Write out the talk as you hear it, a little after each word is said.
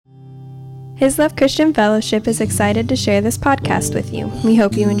His Love Christian Fellowship is excited to share this podcast with you. We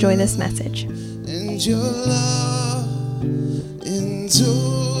hope you enjoy this message. And your love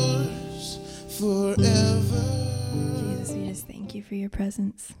endures forever. Jesus, we just thank you for your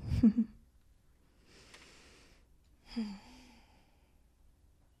presence.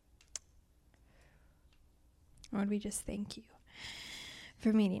 Lord, we just thank you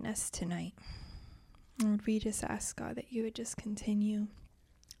for meeting us tonight. Lord, we just ask, God, that you would just continue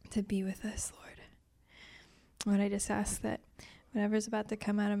to be with us, Lord. Lord, I just ask that whatever's about to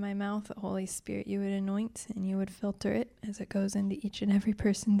come out of my mouth, the Holy Spirit, you would anoint and you would filter it as it goes into each and every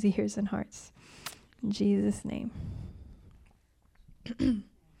person's ears and hearts. In Jesus' name. I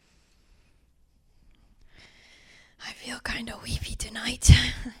feel kind of weepy tonight.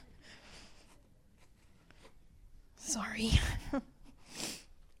 Sorry.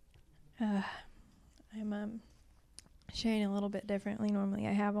 I'm sharing a little bit differently. Normally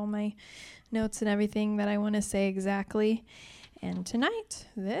I have all my notes and everything that I want to say exactly. And tonight,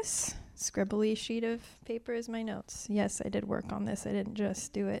 this scribbly sheet of paper is my notes. Yes, I did work on this. I didn't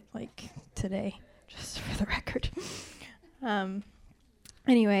just do it like today, just for the record.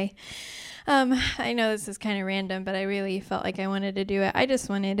 Anyway, I know this is kind of random, but I really felt like I wanted to do it. I just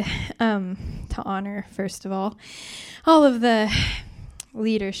wanted to honor, first of all of the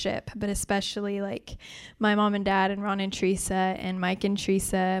leadership, but especially like my mom and dad and Ron and Teresa and Mike and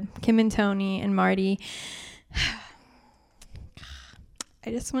Teresa, Kim and Tony and Marty.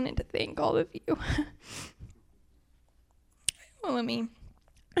 I just wanted to thank all of you. Well, I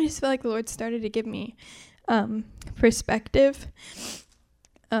just feel like the Lord started to give me perspective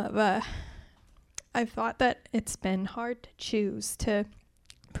of I thought that it's been hard to choose to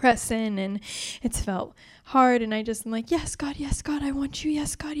press in, and it's felt hard, and I just am like, yes God, I want you,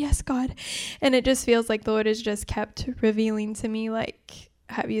 yes God, and it just feels like the Lord has just kept revealing to me, like,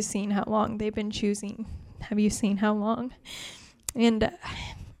 have you seen how long they've been choosing? Have you seen how long? And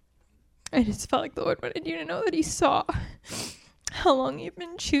I just felt like the Lord wanted you to know that he saw how long you've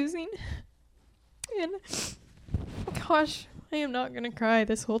been choosing. And gosh, I am not going to cry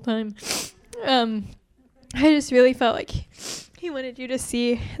this whole time. I just really felt like he wanted you to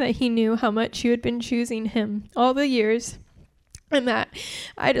see that he knew how much you had been choosing him all the years. And that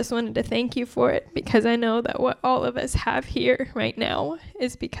I just wanted to thank you for it, because I know that what all of us have here right now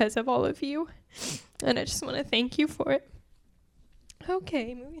is because of all of you. And I just want to thank you for it.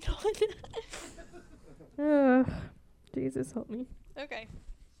 Okay, moving on. Jesus help me. Okay,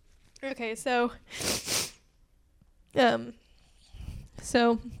 so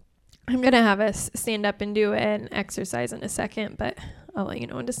I'm going to have us stand up and do an exercise in a second, but I'll let you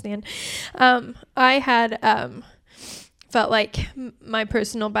know when to stand. I had felt like my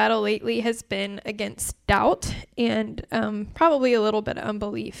personal battle lately has been against doubt and probably a little bit of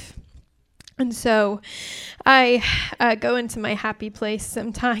unbelief. And so I go into my happy place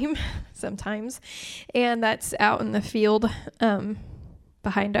sometimes, and that's out in the field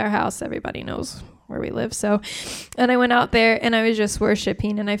behind our house. Everybody knows where we live. And I went out there and I was just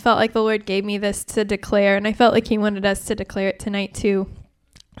worshiping, and I felt like the Lord gave me this to declare, and I felt like he wanted us to declare it tonight too.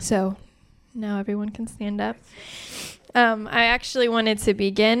 So now everyone can stand up. I actually wanted to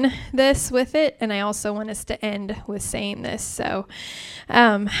begin this with it, and I also want us to end with saying this. So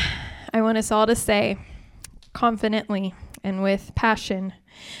I want us all to say confidently and with passion,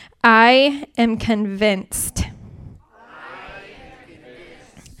 I am convinced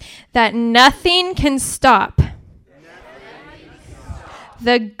that nothing can stop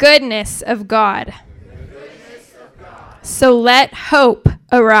the goodness of God. So let hope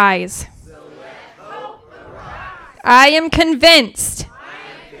arise. I am convinced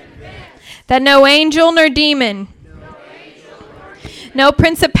that no angel nor demon, no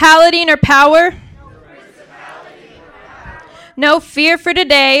principality nor power, no fear for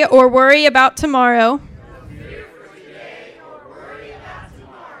today or worry about tomorrow,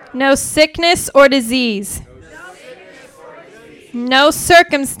 no sickness or disease, no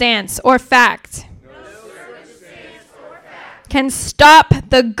circumstance or fact can stop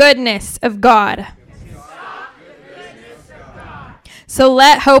the goodness of God. So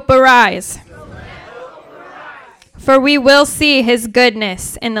let hope arise. For we will see his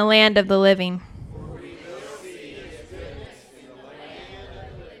goodness in the land of the living.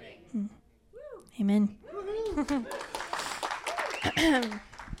 Amen.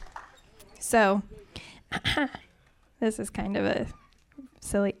 So, this is kind of a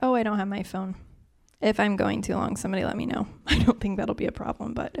silly... Oh, I don't have my phone. If I'm going too long, somebody let me know. I don't think that'll be a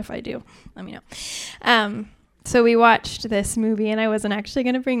problem, but if I do, let me know. So we watched this movie, and I wasn't actually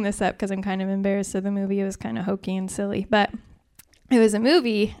going to bring this up because I'm kind of embarrassed of the movie. It was kind of hokey and silly, but it was a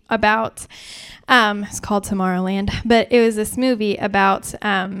movie about, it's called Tomorrowland, but it was this movie about,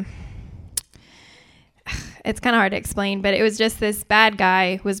 it's kind of hard to explain, but it was just this bad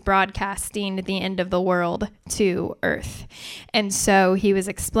guy was broadcasting the end of the world to Earth. And so he was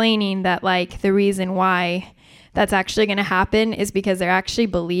explaining that, like, the reason why that's actually going to happen is because they're actually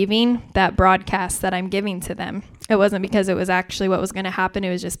believing that broadcast that I'm giving to them. It wasn't because it was actually what was going to happen. It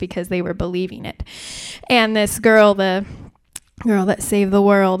was just because they were believing it. And this girl, the girl that saved the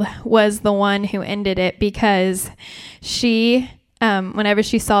world, was the one who ended it, because she, whenever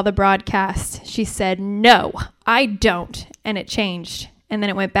she saw the broadcast, she said, "No, I don't." And it changed. And then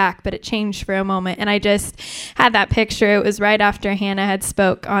it went back, but it changed for a moment. And I just had that picture. It was right after Hannah had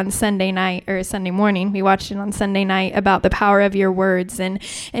spoke on Sunday night, or Sunday morning. We watched it on Sunday night about the power of your words and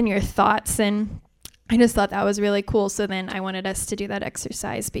your thoughts. And I just thought that was really cool. So then I wanted us to do that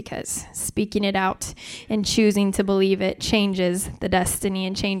exercise, because speaking it out and choosing to believe it changes the destiny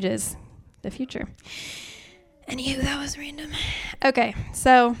and changes the future. Anywho, that was random. Okay,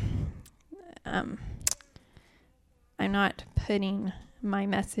 so I'm not putting my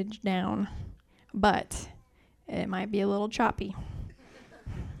message down, but it might be a little choppy.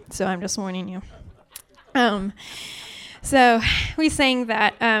 So I'm just warning you. So we sang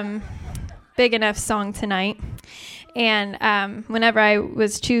that Big Enough song tonight. And whenever I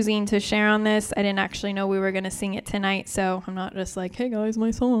was choosing to share on this, I didn't actually know we were going to sing it tonight. So I'm not just like, hey guys,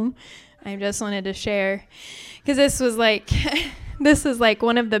 my song. I just wanted to share, because this was like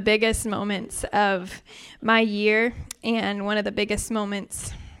one of the biggest moments of my year, and one of the biggest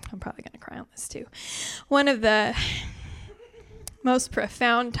moments, I'm probably going to cry on this too, one of the most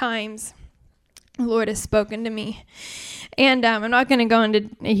profound times the Lord has spoken to me. And I'm not going to go into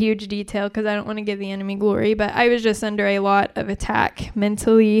a huge detail because I don't want to give the enemy glory, but I was just under a lot of attack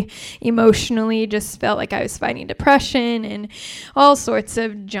mentally, emotionally, just felt like I was fighting depression and all sorts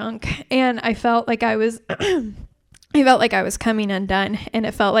of junk. And I felt like I was coming undone, and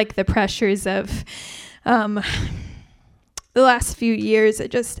it felt like the pressures of the last few years,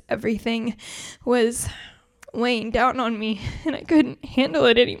 everything was weighing down on me, and I couldn't handle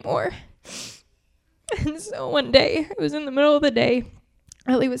it anymore. And so one day, it was in the middle of the day,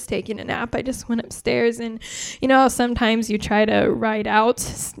 Ellie was taking a nap. I just went upstairs, and you know how sometimes you try to write out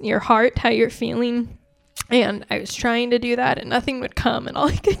your heart, how you're feeling, and I was trying to do that, and nothing would come, and all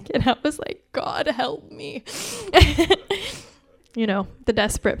I could get out was like, God help me. You know, the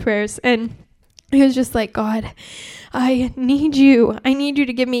desperate prayers. And it was just like, God, I need you. I need you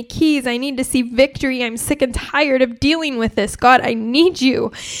to give me keys. I need to see victory. I'm sick and tired of dealing with this. God, I need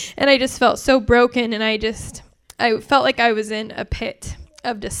you. And I just felt so broken. And I felt like I was in a pit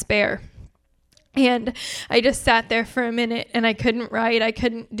of despair. And I just sat there for a minute, and I couldn't write. I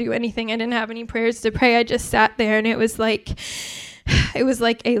couldn't do anything. I didn't have any prayers to pray. I just sat there, and it was like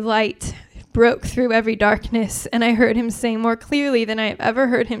a light broke through every darkness. And I heard him say more clearly than I have ever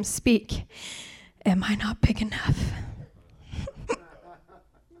heard him speak, "Am I not big enough?"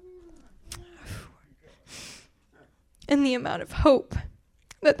 And the amount of hope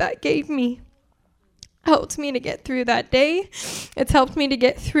that gave me helped me to get through that day. It's helped me to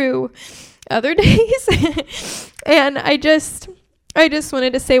get through other days. And I just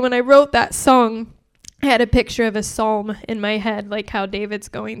wanted to say, when I wrote that song, I had a picture of a psalm in my head, like how David's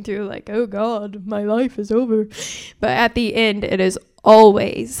going through, like, oh God, my life is over. But at the end, it is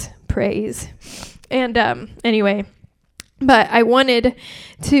always praise. And anyway, but I wanted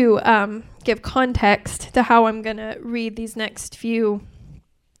to give context to how I'm going to read these next few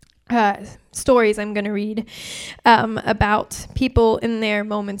stories I'm going to read about people in their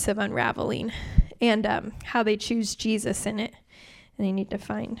moments of unraveling, and how they choose Jesus in it. And I need to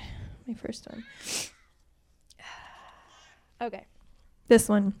find my first one. Okay, this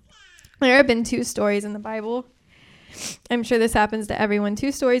one. There have been 2 stories in the Bible. I'm sure this happens to everyone.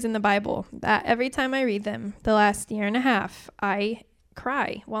 2 stories in the Bible that every time I read them, the last year and a half, I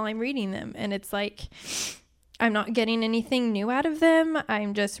cry while I'm reading them. And it's like, I'm not getting anything new out of them.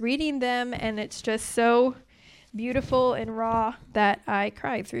 I'm just reading them, and it's just so beautiful and raw that I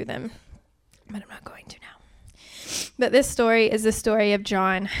cry through them. But I'm not going to now. But this story is the story of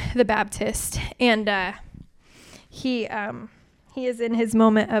John the Baptist. And he is in his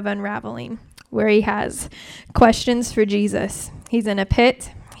moment of unraveling, where he has questions for Jesus. He's in a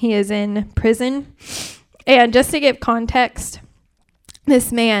pit. He is in prison. And just to give context,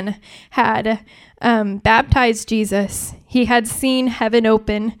 this man had baptized Jesus. He had seen heaven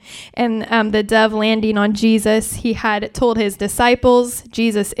open and the dove landing on Jesus. He had told his disciples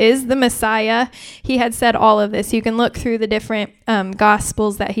Jesus is the Messiah. He had said all of this. You can look through the different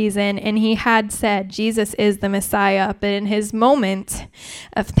gospels that he's in, and he had said Jesus is the Messiah. But in his moment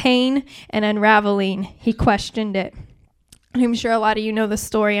of pain and unraveling, he questioned it. I'm sure a lot of you know the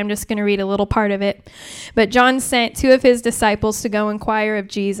story. I'm just going to read a little part of it. But John sent 2 of his disciples to go inquire of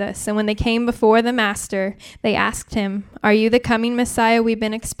Jesus. And when they came before the master, they asked him, "Are you the coming Messiah we've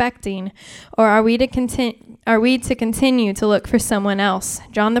been expecting? Or are we to continue to look for someone else?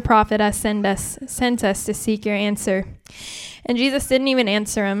 John the prophet has sent us to seek your answer." And Jesus didn't even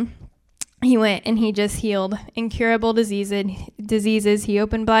answer him. He went and he just healed incurable diseases. He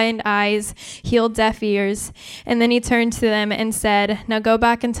opened blind eyes, healed deaf ears. And then he turned to them and said, "Now go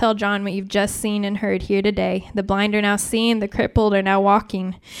back and tell John what you've just seen and heard here today. The blind are now seeing, the crippled are now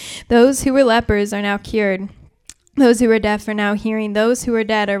walking. Those who were lepers are now cured. Those who were deaf are now hearing. Those who were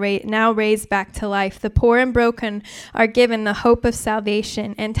dead are now raised back to life. The poor and broken are given the hope of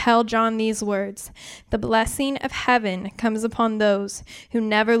salvation." And tell John these words: "The blessing of heaven comes upon those who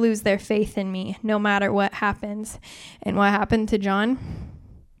never lose their faith in me, no matter what happens." And what happened to John?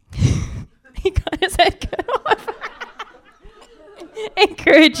 He got his head cut off.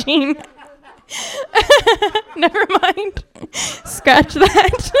 Encouraging. Never mind. Scratch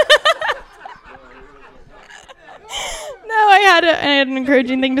that. No, I had an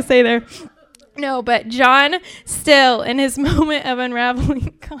encouraging thing to say there. No, but John still, in his moment of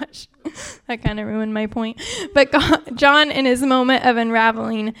unraveling, gosh, that kind of ruined my point. But John, in his moment of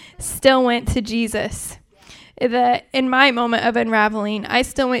unraveling, still went to Jesus. In my moment of unraveling, I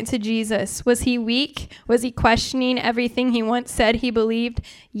still went to Jesus. Was he weak? Was he questioning everything he once said he believed?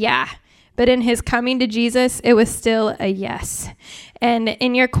 Yeah. But in his coming to Jesus, it was still a yes. And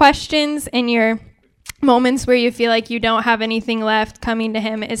in your questions, in your moments where you feel like you don't have anything left, coming to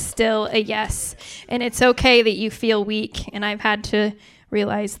him is still a yes. And it's okay that you feel weak, and I've had to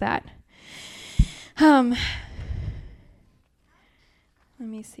realize that. Let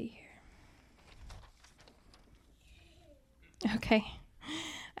me see here. Okay.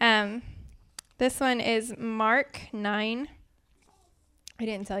 This one is Mark 9. I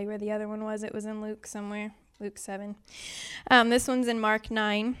didn't tell you where the other one was. It was in Luke somewhere. Luke 7. This one's in Mark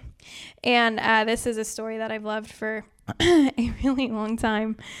 9. And this is a story that I've loved for a really long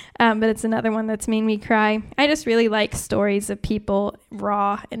time. But it's another one that's made me cry. I just really like stories of people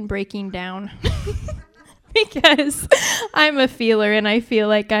raw and breaking down. Because I'm a feeler and I feel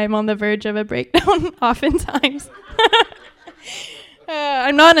like I'm on the verge of a breakdown oftentimes.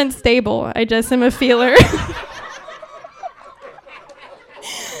 I'm not unstable. I just am a feeler.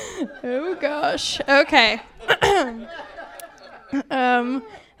 Oh gosh. Okay.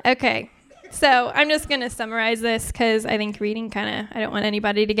 Okay. So I'm just going to summarize this because I think reading I don't want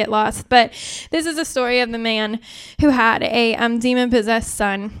anybody to get lost. But this is a story of the man who had a demon-possessed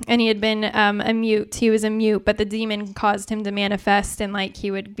son, and he had been a mute. He was a mute, but the demon caused him to manifest, and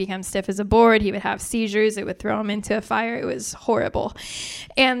he would become stiff as a board. He would have seizures. It would throw him into a fire. It was horrible.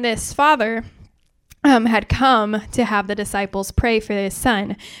 And this father had come to have the disciples pray for his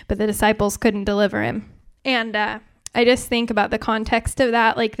son, but the disciples couldn't deliver him. And I just think about the context of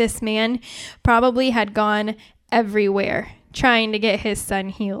that. This man probably had gone everywhere trying to get his son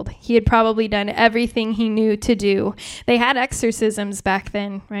healed. He had probably done everything he knew to do. They had exorcisms back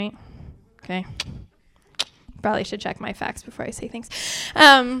then, right? Okay. Probably should check my facts before I say things.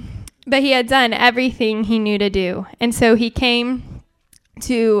 But he had done everything he knew to do. And so he came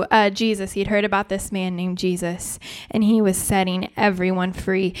to Jesus. He'd heard about this man named Jesus, and he was setting everyone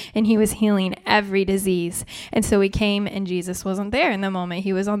free, and he was healing every disease. And so he came, and Jesus wasn't there in the moment.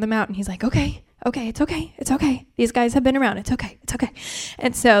 He was on the mountain. He's like, okay, it's okay. These guys have been around. It's okay.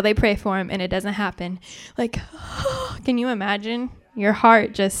 And so they pray for him, and it doesn't happen. Can you imagine? Your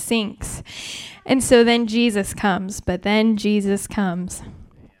heart just sinks. And so then Jesus comes,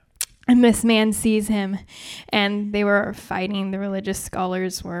 and this man sees him, and they were fighting. The religious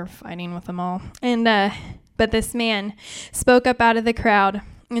scholars were fighting with them all. And but this man spoke up out of the crowd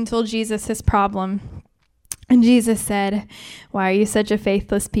and told Jesus his problem. And Jesus said, "Why are you such a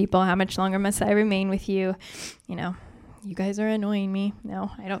faithless people? How much longer must I remain with you? You guys are annoying me."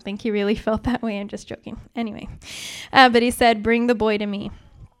 No, I don't think he really felt that way. I'm just joking. Anyway, but he said, "Bring the boy to me."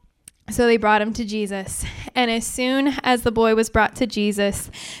 So they brought him to Jesus. And as soon as the boy was brought to Jesus,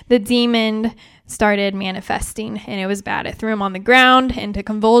 the demon started manifesting, and it was bad. It threw him on the ground into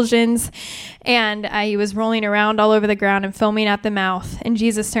convulsions, and he was rolling around all over the ground and foaming at the mouth. And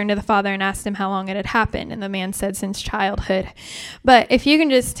Jesus turned to the father and asked him how long it had happened. And the man said, since childhood. But if you can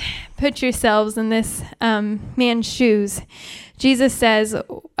just put yourselves in this man's shoes, Jesus says,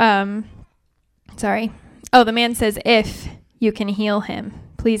 the man says, if you can heal him,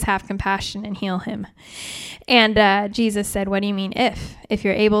 please have compassion and heal him. And Jesus said, what do you mean if? If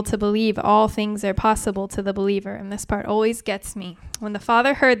you're able to believe, all things are possible to the believer. And this part always gets me. When the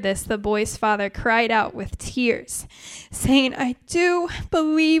father heard this, the boy's father cried out with tears, saying, I do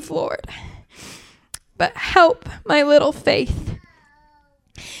believe, Lord, but help my little faith.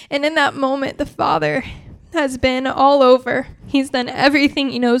 And in that moment, the father has been all over. He's done everything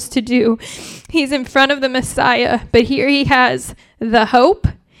he knows to do. He's in front of the Messiah, but here he has the hope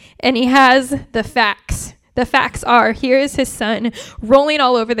and he has the facts. The facts are, here is his son rolling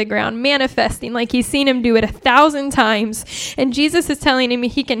all over the ground, manifesting like he's seen him do it 1,000 times. And Jesus is telling him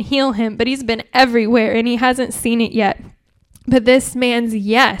he can heal him, but he's been everywhere and he hasn't seen it yet. But this man's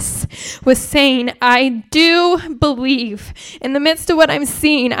yes was saying, I do believe. In the midst of what I'm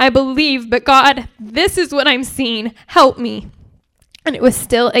seeing, I believe. But God, this is what I'm seeing. Help me. And it was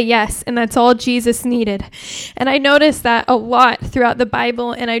still a yes. And that's all Jesus needed. And I noticed that a lot throughout the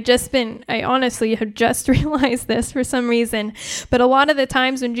Bible. And I honestly have just realized this for some reason. But a lot of the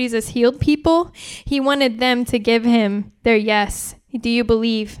times when Jesus healed people, he wanted them to give him their yes. Do you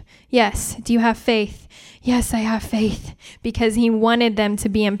believe? Yes. Do you have faith? Yes, I have faith, because he wanted them to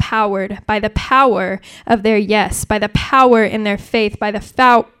be empowered by the power of their yes, by the power in their faith, by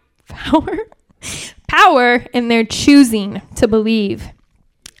the power in their choosing to believe.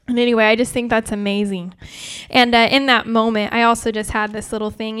 And anyway, I just think that's amazing. And in that moment, I also just had this little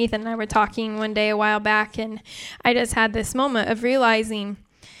thing. Ethan and I were talking one day a while back, and I just had this moment of realizing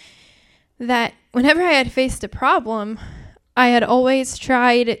that whenever I had faced a problem, I had always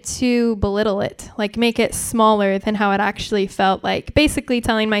tried to belittle it, like make it smaller than how it actually felt, like basically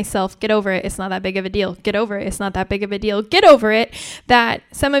telling myself, get over it, it's not that big of a deal. Get over it, it's not that big of a deal. Get over it that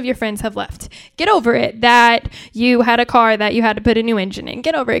some of your friends have left. Get over it that you had a car that you had to put a new engine in.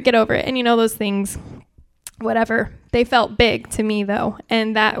 Get over it. And you know, those things, whatever. They felt big to me, though,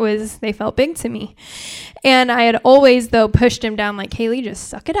 and they felt big to me. And I had always, though, pushed him down like, Haley, just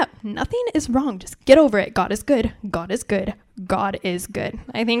suck it up. Nothing is wrong. Just get over it. God is good. God is good. God is good.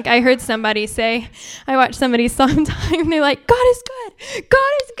 I think I heard somebody say, I watched somebody sometime, they're like, God is good.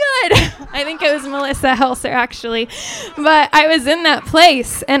 God is good. I think it was Melissa Helser, actually. But I was in that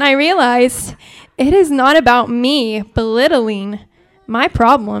place, and I realized it is not about me belittling my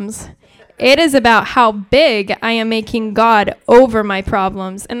problems. It is about how big I am making God over my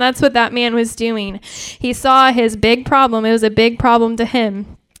problems. And that's what that man was doing. He saw his big problem. It was a big problem to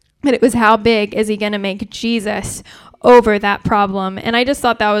him. But it was, how big is he going to make Jesus over that problem? And I just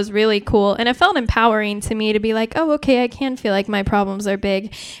thought that was really cool. And it felt empowering to me to be like, oh, okay, I can feel like my problems are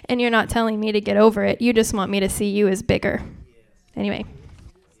big. And you're not telling me to get over it. You just want me to see you as bigger. Anyway.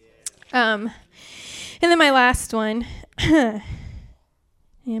 And then my last one.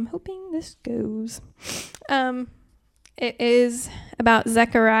 I'm hoping this goes. It is about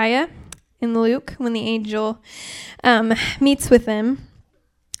Zechariah in Luke, when the angel meets with him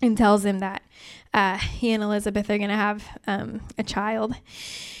and tells him that he and Elizabeth are going to have a child.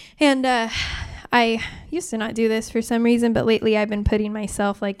 And I used to not do this for some reason, but lately I've been putting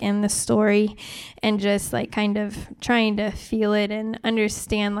myself like in the story and just like kind of trying to feel it and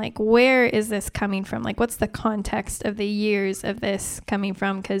understand like, where is this coming from? Like, what's the context of the years of this coming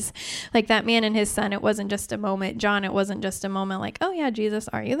from? Because like that man and his son, it wasn't just a moment. John, it wasn't just a moment like, oh yeah, Jesus,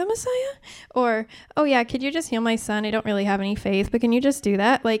 are you the Messiah? Or, oh yeah, could you just heal my son? I don't really have any faith, but can you just do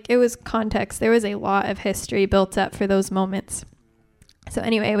that? Like, it was context. There was a lot of history built up for those moments. So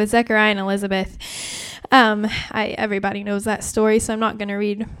anyway, with Zechariah and Elizabeth, everybody knows that story, so I'm not going to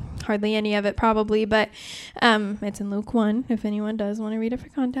read hardly any of it probably, but it's in Luke 1, if anyone does want to read it for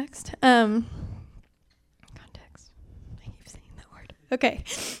context. Context. I keep saying that word. Okay.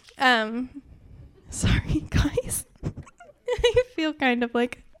 Sorry, guys. I feel kind of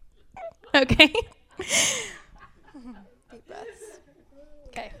like, okay. Deep breaths.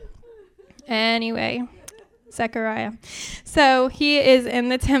 Okay. Anyway. Zechariah. So he is in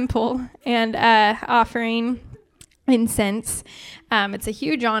the temple and offering incense. It's a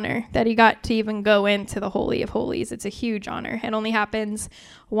huge honor that he got to even go into the Holy of Holies. It's a huge honor. It only happens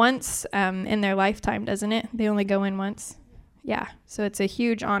once in their lifetime, doesn't it? They only go in once. Yeah. So it's a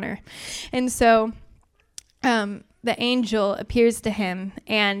huge honor. And so the angel appears to him,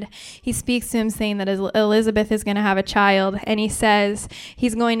 and he speaks to him saying that Elizabeth is going to have a child, and he says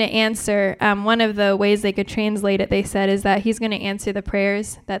he's going to answer. One of the ways they could translate it, they said, is that he's going to answer the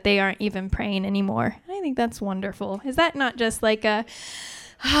prayers that they aren't even praying anymore. I think that's wonderful. Is that not just like a,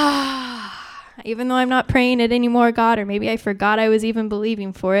 even though I'm not praying it anymore, God, or maybe I forgot I was even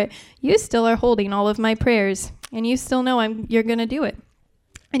believing for it, you still are holding all of my prayers, and you still know you're going to do it.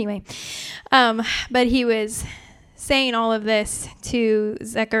 Anyway, but he was saying all of this to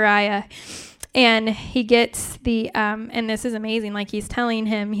Zechariah, and he gets and this is amazing, like he's telling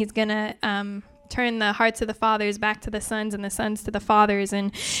him he's going to turn the hearts of the fathers back to the sons and the sons to the fathers,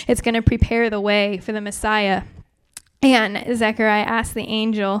 and it's going to prepare the way for the Messiah. And Zechariah asked the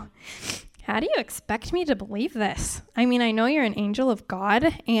angel, how do you expect me to believe this? I mean, I know you're an angel of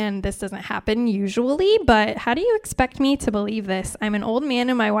God, and this doesn't happen usually, but how do you expect me to believe this? I'm an old man,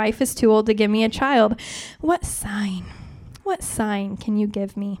 and my wife is too old to give me a child. What sign can you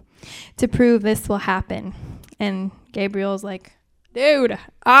give me to prove this will happen? And Gabriel's like, dude,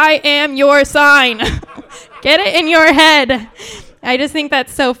 I am your sign. Get it in your head. I just think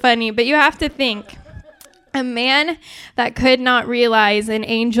that's so funny, but you have to think. A man that could not realize an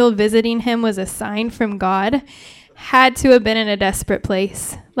angel visiting him was a sign from God had to have been in a desperate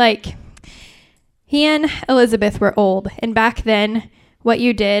place. Like, he and Elizabeth were old, and back then, what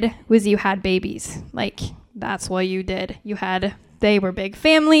you did was you had babies. Like, that's what you did. They were big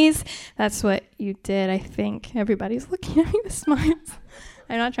families. That's what you did, I think. Everybody's looking at me with smiles.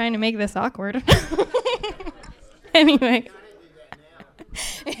 I'm not trying to make this awkward. Anyway.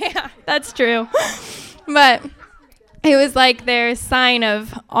 Yeah, that's true. But it was like their sign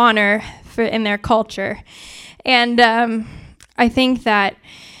of honor in their culture. And I think that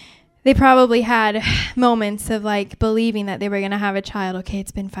they probably had moments of like believing that they were going to have a child. Okay,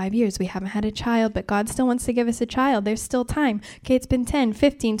 it's been 5 years. We haven't had a child, but God still wants to give us a child. There's still time. Okay, it's been 10,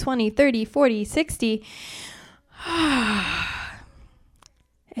 15, 20, 30, 40, 60.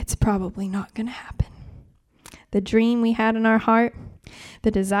 It's probably not going to happen. The dream we had in our heart,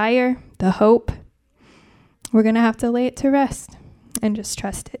 the desire, the hope, we're going to have to lay it to rest and just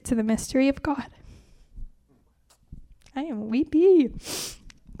trust it to the mystery of God. I am weepy.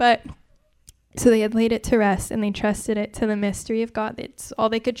 But so they had laid it to rest, and they trusted it to the mystery of God. It's all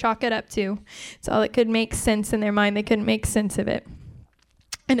they could chalk it up to. It's all that could make sense in their mind. They couldn't make sense of it.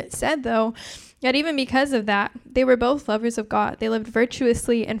 And it said, though, that even because of that, they were both lovers of God. They lived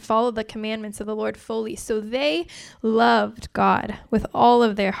virtuously and followed the commandments of the Lord fully. So they loved God with all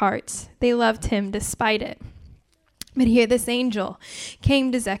of their hearts. They loved him despite it. But here this angel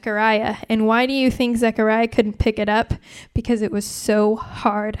came to Zechariah. And why do you think Zechariah couldn't pick it up? Because it was so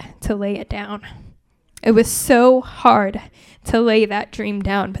hard to lay it down. It was so hard to lay that dream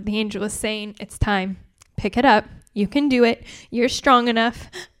down. But the angel was saying, it's time. Pick it up. You can do it. You're strong enough.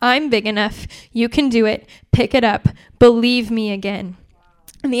 I'm big enough. You can do it. Pick it up. Believe me again.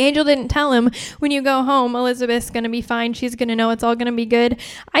 And the angel didn't tell him, when you go home, Elizabeth's going to be fine. She's going to know it's all going to be good.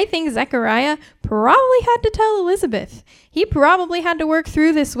 I think Zechariah probably had to tell Elizabeth. He probably had to work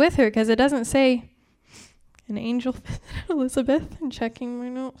through this with her, because it doesn't say an angel visited Elizabeth and checking my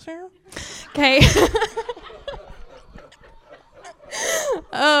notes here. Okay.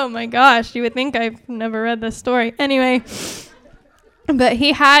 Oh my gosh, you would think I've never read this story. Anyway. But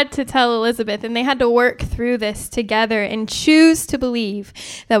he had to tell Elizabeth, and they had to work through this together and choose to believe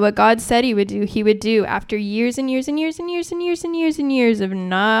that what God said he would do after years and years and years and years and years and years and years of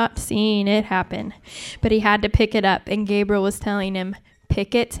not seeing it happen. But he had to pick it up, and Gabriel was telling him,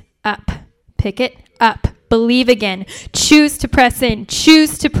 pick it up, believe again, choose to press in,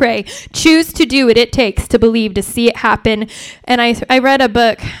 choose to pray, choose to do what it takes to believe, to see it happen. And I read a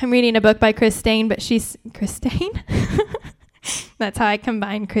book, I'm reading a book by Christine, but she's, Christine? That's how I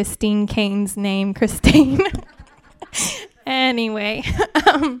combine Christine Kane's name, Christine. Anyway,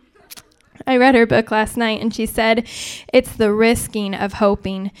 I read her book last night, and she said, it's the risking of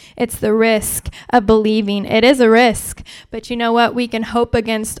hoping. It's the risk of believing. It is a risk, but you know what? We can hope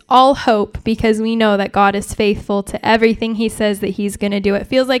against all hope because we know that God is faithful to everything he says that he's going to do. It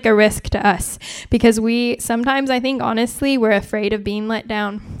feels like a risk to us because sometimes I think, honestly, we're afraid of being let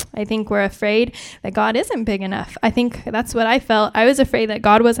down. I think we're afraid that God isn't big enough. I think that's what I felt. I was afraid that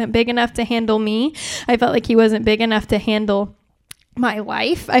God wasn't big enough to handle me. I felt like he wasn't big enough to handle my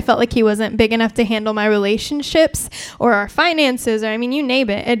life. I felt like he wasn't big enough to handle my relationships or our finances, or you name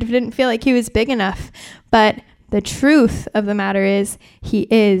it. It didn't feel like he was big enough. But the truth of the matter is he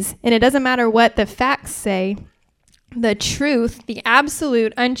is. And it doesn't matter what the facts say. The truth, the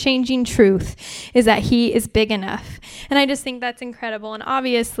absolute unchanging truth is that he is big enough. And I just think that's incredible. And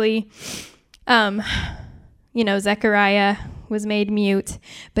obviously, Zechariah was made mute,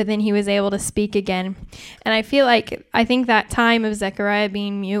 but then he was able to speak again. And I think that time of Zechariah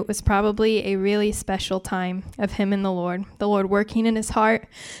being mute was probably a really special time of him and the Lord working in his heart,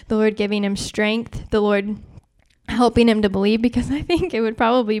 the Lord giving him strength, the Lord helping him to believe, because I think it would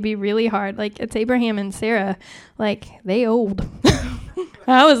probably be really hard. Like, it's Abraham and Sarah, like, they old.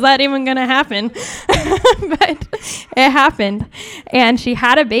 How is that even going to happen? But it happened, and she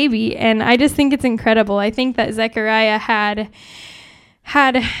had a baby, and I just think it's incredible. I think that Zechariah had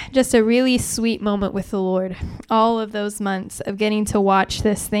just a really sweet moment with the Lord, all of those months of getting to watch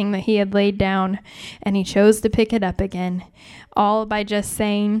this thing that he had laid down, and he chose to pick it up again, all by just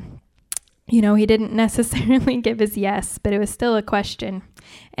saying, he didn't necessarily give his yes, but it was still a question.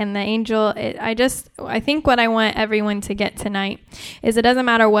 And the angel, I think what I want everyone to get tonight is it doesn't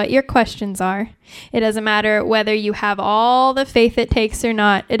matter what your questions are. It doesn't matter whether you have all the faith it takes or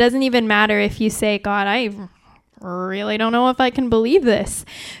not. It doesn't even matter if you say, God, I really don't know if I can believe this,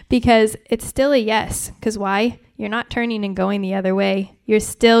 because it's still a yes. Because why? You're not turning and going the other way. You're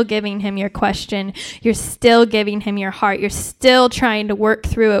still giving him your question. You're still giving him your heart. You're still trying to work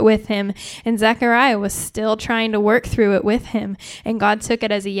through it with him. And Zechariah was still trying to work through it with him. And God took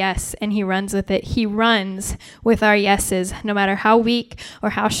it as a yes, and he runs with it. He runs with our yeses, no matter how weak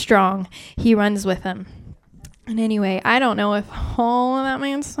or how strong. He runs with them. And anyway, I don't know if all of that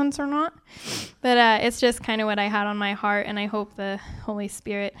makes sense or not, but it's just kind of what I had on my heart, and I hope the Holy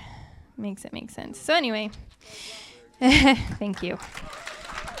Spirit makes it make sense. So anyway, thank you.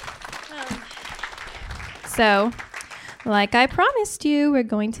 So, like I promised you, we're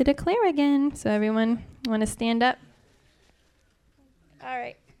going to declare again. So everyone want to stand up? All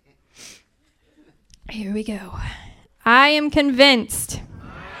right. Here we go. I am convinced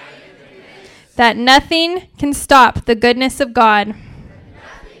that nothing can stop the goodness of God.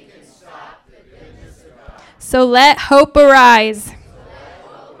 So let hope arise.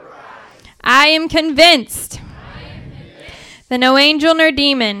 I am convinced that no angel nor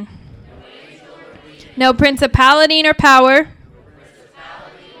demon, no principality nor power,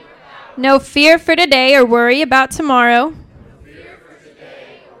 no fear for today or worry about tomorrow,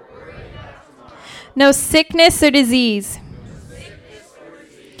 no sickness or disease,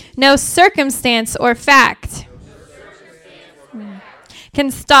 no circumstance or fact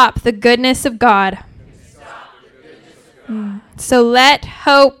can stop the goodness of God. So let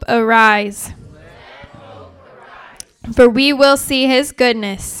hope arise. For we will see his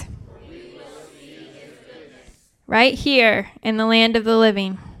goodness right here in the land of the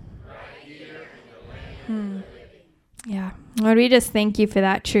living. Yeah. Lord, we just thank you for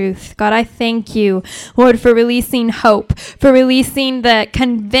that truth. God, I thank you, Lord, for releasing hope, for releasing the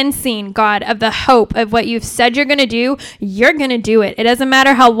convincing, God, of the hope of what you've said you're going to do. You're going to do it. It doesn't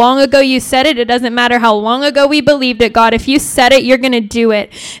matter how long ago you said it. It doesn't matter how long ago we believed it, God. If you said it, you're going to do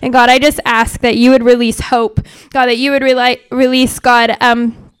it. And God, I just ask that you would release hope, God, that you would release, God,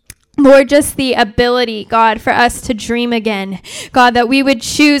 Lord, just the ability, God, for us to dream again. God, that we would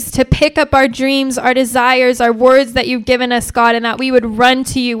choose to pick up our dreams, our desires, our words that you've given us, God, and that we would run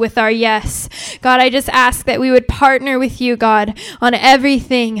to you with our yes. God, I just ask that we would partner with you, God, on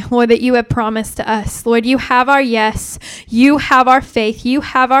everything, Lord, that you have promised to us. Lord, you have our yes. You have our faith. You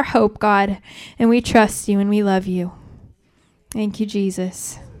have our hope, God, and we trust you and we love you. Thank you,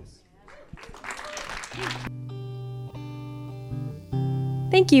 Jesus.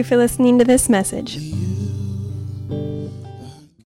 Thank you for listening to this message.